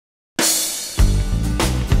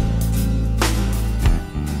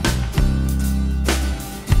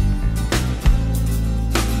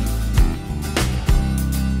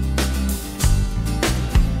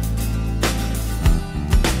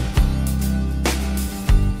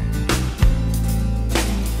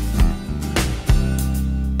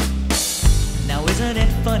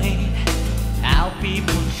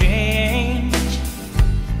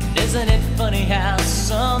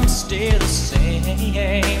stay the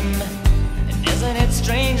same. And isn't it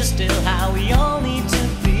strange still how we all need to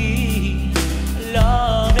be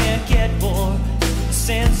loved and cared for, a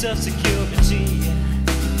sense of security.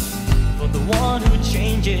 For the one who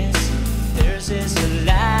changes, theirs is a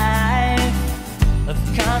life of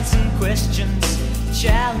constant questions,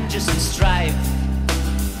 challenges and strife.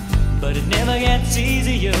 But it never gets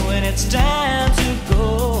easier when it's time to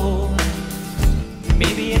go.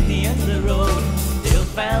 Maybe at the end of the road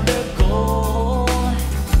they'll find their goal.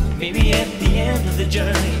 Maybe at the end of the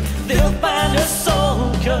journey they'll find a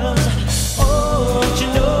soul. 'Cause oh, don't you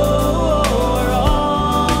know we're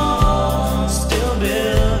all still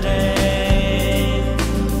building.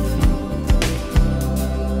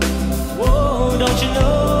 Whoa, don't you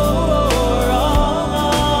know we're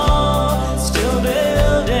all still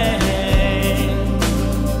building.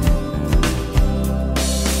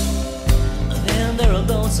 Then there are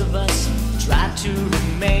those of us who try to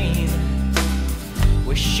remain.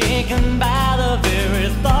 We're shaken by the very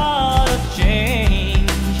thought of change,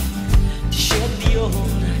 to shed the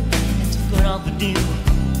old and to put on the new.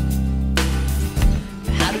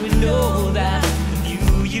 How do we know that the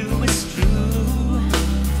new you is true?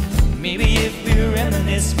 Maybe if we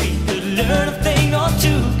reminisce we could learn a thing or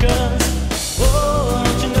two. 'Cause oh,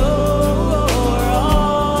 don't you know we're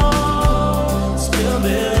all still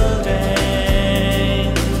building.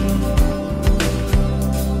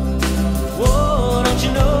 Whoa, don't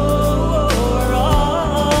you know we're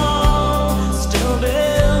all still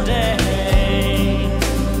building.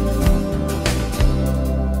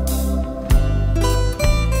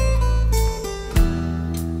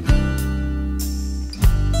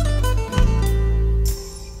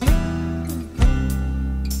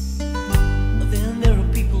 Then there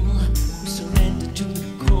are people who surrender to the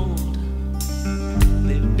cold.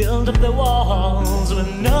 They build up their walls with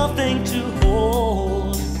nothing to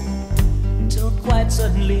hold, till quite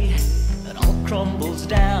suddenly it all crumbles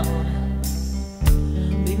down,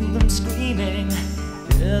 leaving them screaming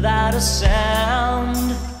without a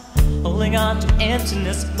sound, holding on to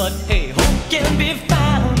emptiness. But hey, hope can be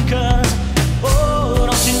found. 'Cause oh,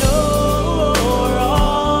 don't you know we're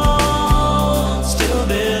all still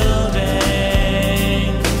building.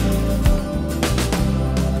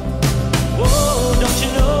 Whoa, don't you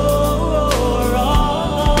know we're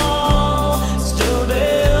all still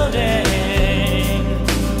building.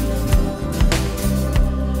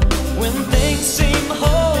 When things seem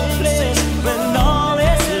hopeless, when all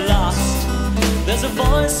is lost, there's a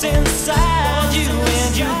voice inside you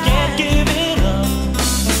and you can't give it up.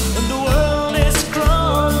 And the world is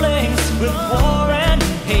crumbling with war